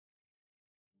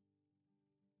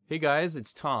Hey guys,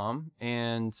 it's Tom,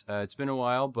 and it's been a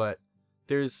while, but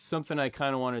there's something I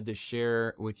kind of wanted to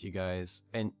share with you guys.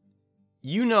 And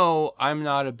you know, I'm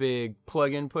not a big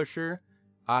plug-in pusher.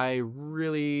 I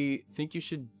really think you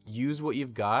should use what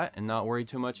you've got and not worry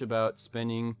too much about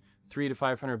spending $300 to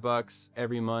 $500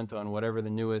 every month on whatever the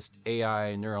newest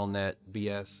AI neural net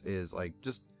BS is. Like,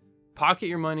 just pocket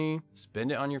your money,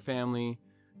 spend it on your family,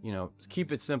 you know,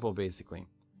 keep it simple basically.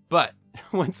 But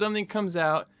when something comes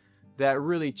out that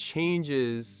really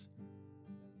changes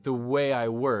the way I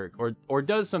work or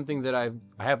does something that I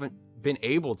haven't been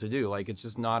able to do, like it's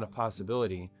just not a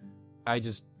possibility, I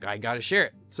gotta share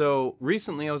it. So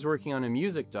recently I was working on a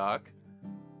music doc,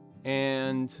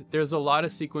 and there's a lot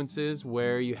of sequences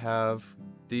where you have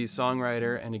the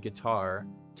songwriter and a guitar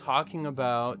talking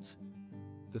about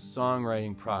the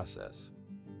songwriting process.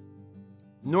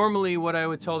 Normally what I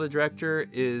would tell the director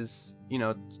is, you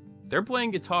know, they're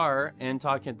playing guitar and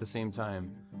talking at the same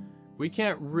time. We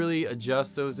can't really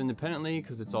adjust those independently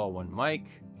because it's all one mic.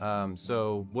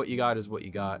 So what you got is what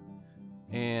you got.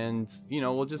 And, you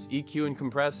know, we'll just EQ and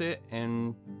compress it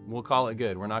and we'll call it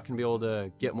good. We're not going to be able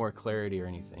to get more clarity or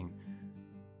anything.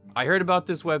 I heard about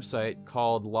this website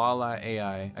called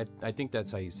LALAL.AI. I think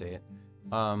that's how you say it.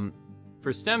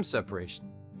 For stem separation.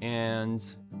 And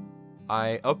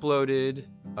I uploaded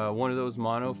one of those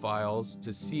mono files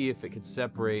to see if it could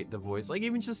separate the voice, like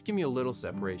even just give me a little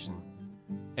separation.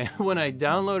 And when I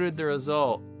downloaded the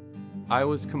result, I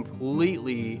was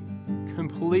completely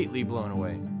blown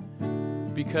away,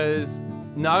 because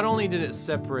not only did it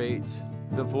separate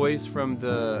the voice from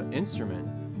the instrument,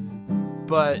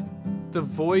 but the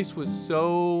voice was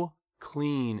so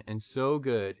clean and so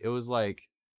good. It was like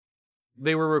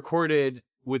they were recorded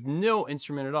with no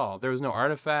instrument at all. There was no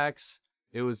artifacts.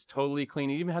 It was totally clean.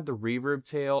 It even had the reverb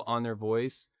tail on their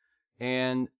voice.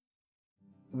 And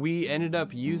we ended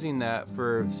up using that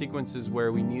for sequences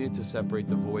where we needed to separate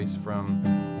the voice from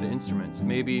the instruments.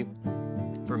 Maybe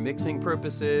for mixing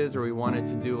purposes, or we wanted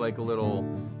to do like a little,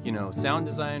 you know, sound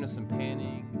design or some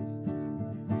panning.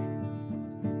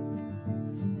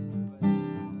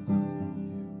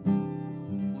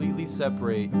 Completely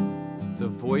separate the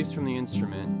voice from the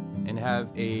instrument and have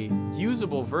a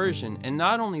usable version, and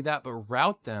not only that, but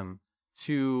route them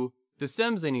to the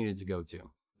stems they needed to go to.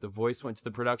 The voice went to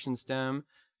the production stem,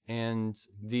 and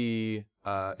the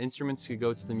instruments could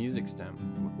go to the music stem.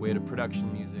 We had a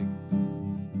production music.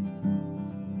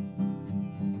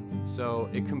 So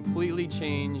it completely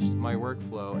changed my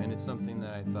workflow, and it's something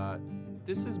that I thought,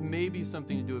 this is maybe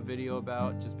something to do a video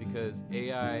about, just because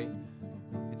AI,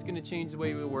 it's going to change the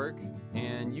way we work,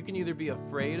 and you can either be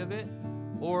afraid of it,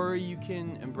 or you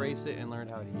can embrace it and learn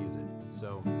how to use it.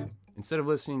 So instead of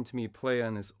listening to me play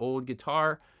on this old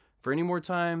guitar for any more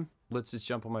time, let's just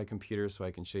jump on my computer so I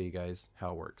can show you guys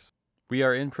how it works. We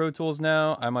are in Pro Tools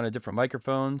now. I'm on a different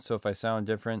microphone, so if I sound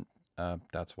different,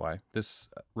 that's why. This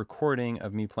recording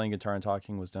of me playing guitar and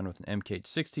talking was done with an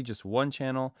MKH60, just one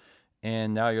channel,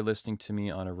 and now you're listening to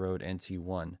me on a Rode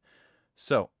NT1.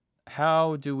 So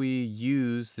how do we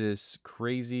use this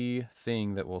crazy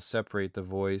thing that will separate the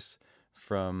voice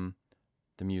from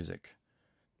the music?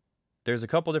 There's a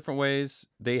couple different ways.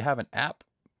 They have an app,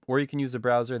 or you can use the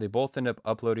browser. They both end up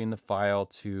uploading the file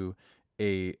to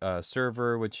a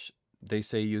server, which they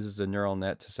say uses a neural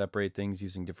net to separate things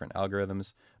using different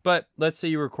algorithms. But let's say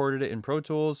you recorded it in Pro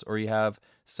Tools, or you have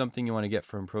something you want to get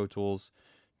from Pro Tools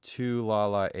to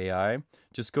LALAL.AI.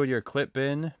 Just go to your clip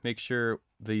bin, make sure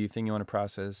the thing you want to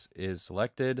process is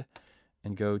selected,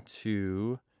 and go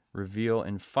to Reveal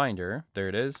in Finder. There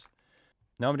it is.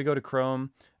 Now I'm going to go to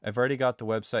Chrome. I've already got the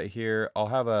website here. I'll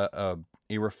have a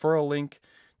referral link.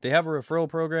 They have a referral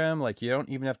program. Like, you don't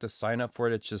even have to sign up for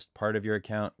it. It's just part of your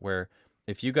account, where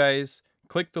if you guys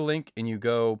click the link and you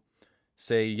go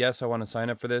say, yes, I want to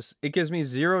sign up for this, it gives me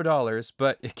 $0,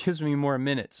 but it gives me more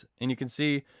minutes. And you can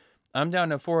see I'm down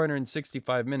to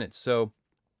 465 minutes. So,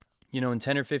 you know, in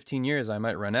 10 or 15 years, I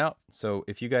might run out. So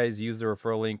if you guys use the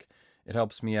referral link, it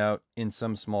helps me out in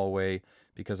some small way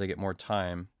because I get more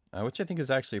time, which I think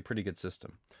is actually a pretty good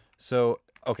system. So,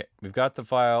 okay, we've got the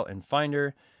file in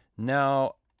Finder.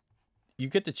 Now you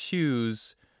get to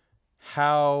choose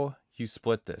how you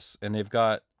split this. And they've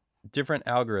got different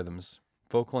algorithms: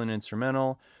 vocal and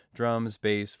instrumental, drums,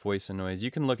 bass, voice, and noise.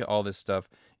 You can look at all this stuff.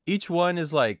 Each one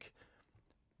is like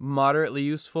moderately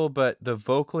useful, but the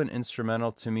vocal and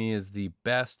instrumental to me is the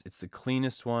best. It's the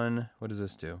cleanest one. What does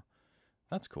this do?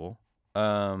 That's cool.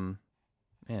 Man,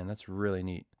 that's really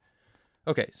neat.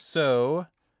 Okay, so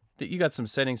you got some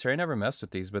settings here. I never messed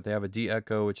with these, but they have a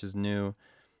de-echo, which is new,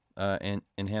 and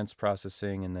enhanced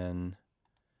processing, and then,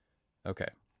 okay,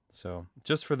 So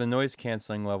just for the noise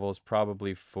canceling levels,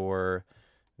 probably for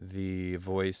the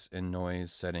voice and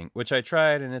noise setting, which I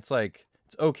tried and it's like,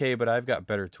 it's okay, but I've got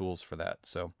better tools for that.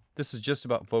 So this is just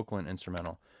about vocal and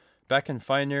instrumental. Back in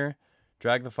Finder,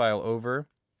 drag the file over.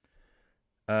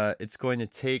 It's going to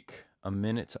take a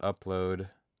minute to upload.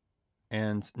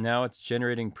 And now it's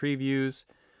generating previews.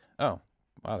 Oh,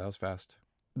 wow, that was fast.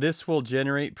 This will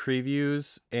generate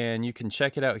previews and you can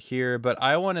check it out here, but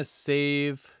I want to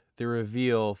save the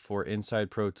reveal for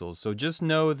inside Pro Tools. So just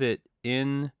know that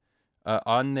in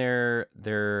on their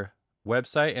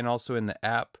website and also in the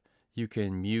app, you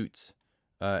can mute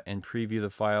and preview the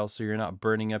file so you're not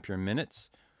burning up your minutes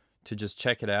to just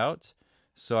check it out.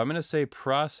 So I'm going to say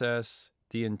process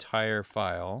the entire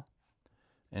file,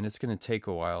 and it's going to take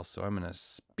a while, so I'm going to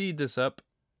speed this up.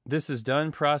 This is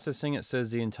done processing. It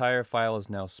says the entire file is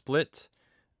now split.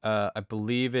 I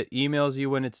believe it emails you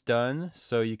when it's done,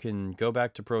 so you can go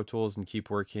back to Pro Tools and keep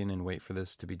working and wait for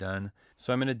this to be done.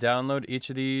 So I'm going to download each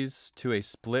of these to a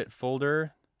split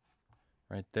folder.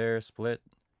 Right there, split.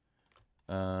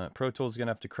 Pro Tools is going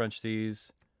to have to crunch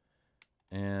these.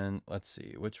 And let's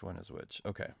see, which one is which?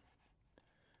 Okay.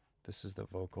 This is the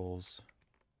vocals.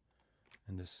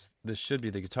 And this should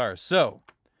be the guitar. So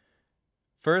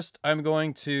first I'm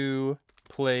going to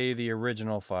play the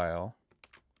original file.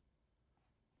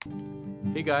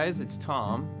 Hey guys, it's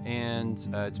Tom, and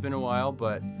it's been a while,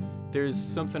 but there's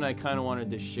something I kind of wanted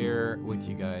to share with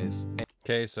you guys.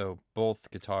 Okay, so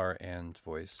both guitar and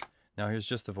voice. Now here's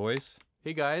just the voice.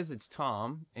 Hey guys, it's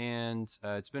Tom, and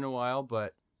it's been a while,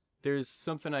 but there's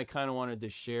something I kind of wanted to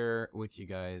share with you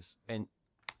guys. And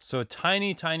so a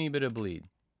tiny bit of bleed,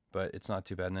 but it's not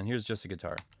too bad. And then here's just a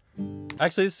guitar.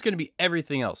 Actually, this is going to be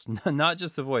everything else, not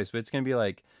just the voice, but it's going to be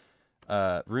like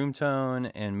room tone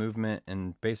and movement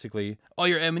and basically all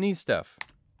your M&E stuff.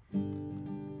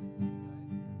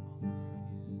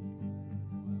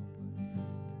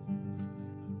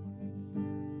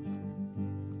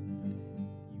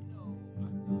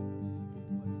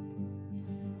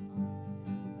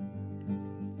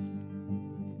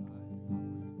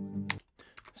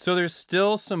 So there's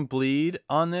still some bleed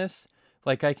on this.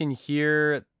 Like I can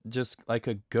hear just like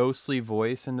a ghostly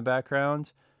voice in the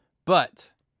background, but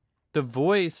the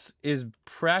voice is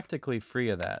practically free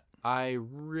of that. I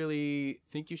really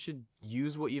think you should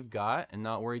use what you've got and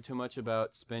not worry too much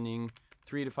about spending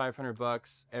 $300 to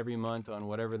 $500 every month on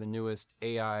whatever the newest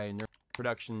AI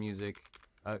production music,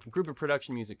 group of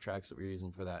production music tracks that we're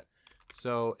using for that.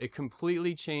 So it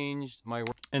completely changed my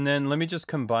work. And then let me just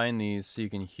combine these so you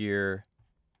can hear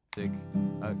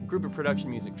group of production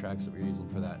music tracks that we're using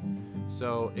for that.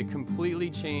 So it completely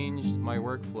changed my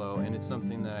workflow, and it's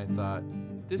something that I thought,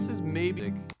 this is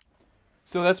maybe.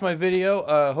 So that's my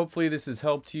video. Hopefully this has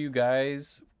helped you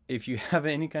guys. If you have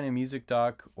any kind of music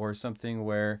doc or something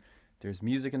where there's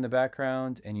music in the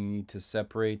background and you need to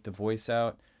separate the voice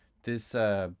out, this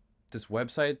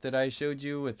website that I showed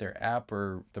you with their app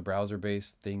or the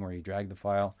browser-based thing where you drag the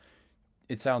file,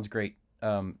 it sounds great.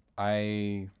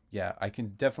 I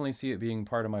can definitely see it being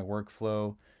part of my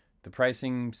workflow. The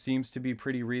pricing seems to be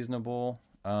pretty reasonable,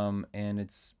 and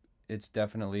it's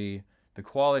definitely, the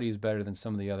quality is better than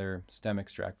some of the other stem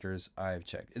extractors I've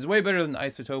checked. It's way better than the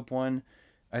Isotope one.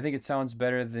 I think it sounds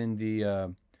better than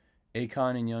the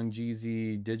Akon and Young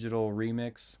Jeezy digital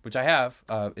remix, which I have.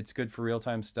 It's good for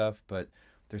real-time stuff, but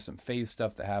there's some phase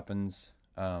stuff that happens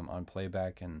on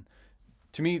playback, and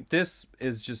to me, this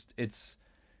is just,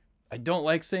 I don't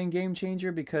like saying game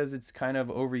changer because it's kind of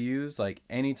overused. Like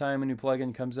anytime a new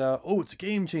plugin comes out, oh, it's a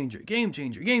game changer, game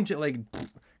changer, game changer, like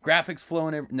graphics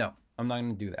flowing. No, I'm not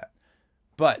going to do that.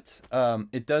 But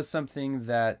it does something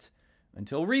that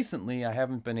until recently I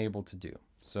haven't been able to do.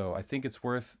 So I think it's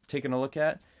worth taking a look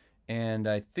at. And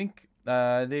I think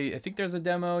I think there's a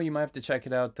demo. You might have to check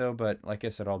it out though. But like I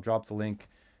said, I'll drop the link.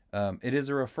 It is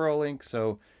a referral link,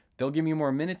 so they'll give me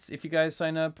more minutes if you guys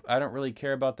sign up. I don't really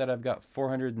care about that. I've got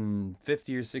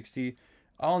 450 or 60.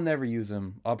 I'll never use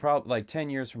them. I'll probably, like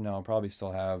 10 years from now, I'll probably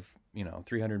still have,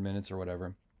 300 minutes or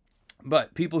whatever.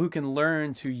 But people who can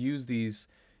learn to use these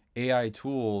AI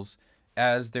tools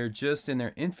as they're just in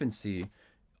their infancy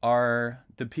are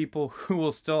the people who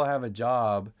will still have a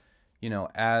job,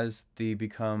 as they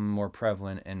become more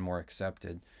prevalent and more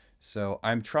accepted. So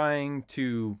I'm trying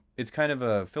to, it's kind of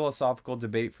a philosophical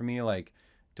debate for me, like,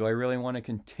 do I really want to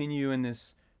continue in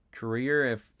this career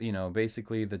if,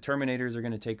 basically the Terminators are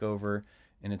going to take over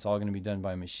and it's all going to be done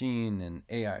by machine and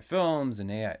AI films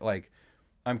and AI, like,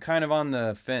 I'm kind of on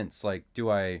the fence. Like, do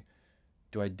I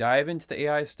dive into the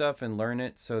AI stuff and learn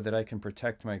it so that I can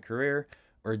protect my career,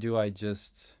 or do I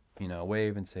just,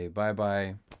 wave and say,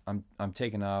 bye-bye, I'm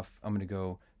taking off, I'm going to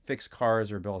go fix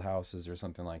cars or build houses or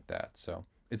something like that. So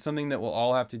it's something that we'll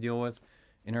all have to deal with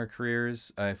in our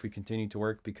careers if we continue to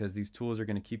work, because these tools are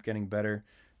going to keep getting better.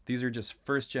 These are just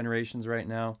first generations right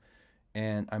now,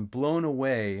 and I'm blown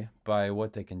away by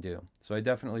what they can do. So I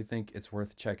definitely think it's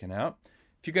worth checking out.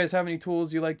 If you guys have any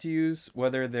tools you like to use,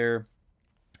 whether they're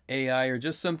AI or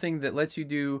just something that lets you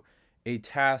do a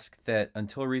task that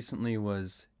until recently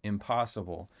was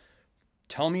impossible,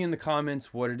 tell me in the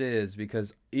comments what it is,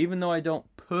 because even though I don't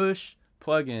push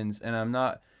plugins and I'm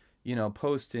not,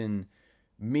 posting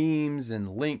memes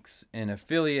and links and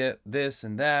affiliate this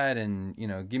and that and,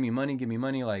 give me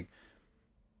money, like,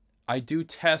 I do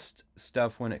test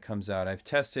stuff when it comes out. I've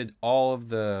tested all of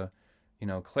the,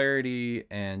 Clarity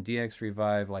and DX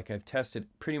Revive. Like, I've tested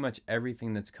pretty much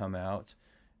everything that's come out.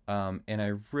 And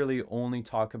I really only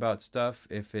talk about stuff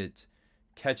if it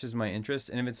catches my interest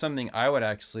and if it's something I would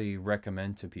actually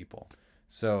recommend to people.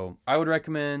 So I would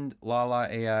recommend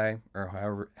LALA.AI,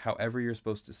 or however you're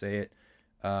supposed to say it,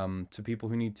 to people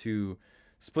who need to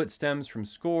split stems from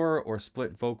score or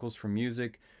split vocals from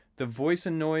music. The voice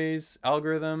and noise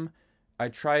algorithm, I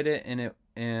tried it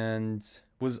and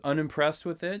was unimpressed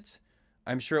with it.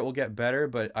 I'm sure it will get better,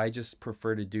 but I just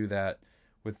prefer to do that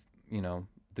with,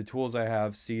 the tools I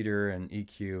have, Cedar and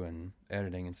EQ and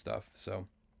editing and stuff. So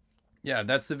yeah,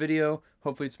 that's the video.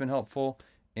 Hopefully it's been helpful,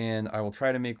 and I will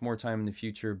try to make more time in the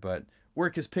future, but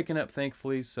work is picking up,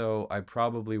 thankfully, so I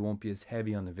probably won't be as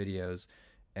heavy on the videos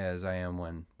as I am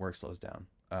when work slows down.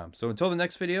 So until the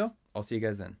next video, I'll see you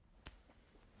guys then.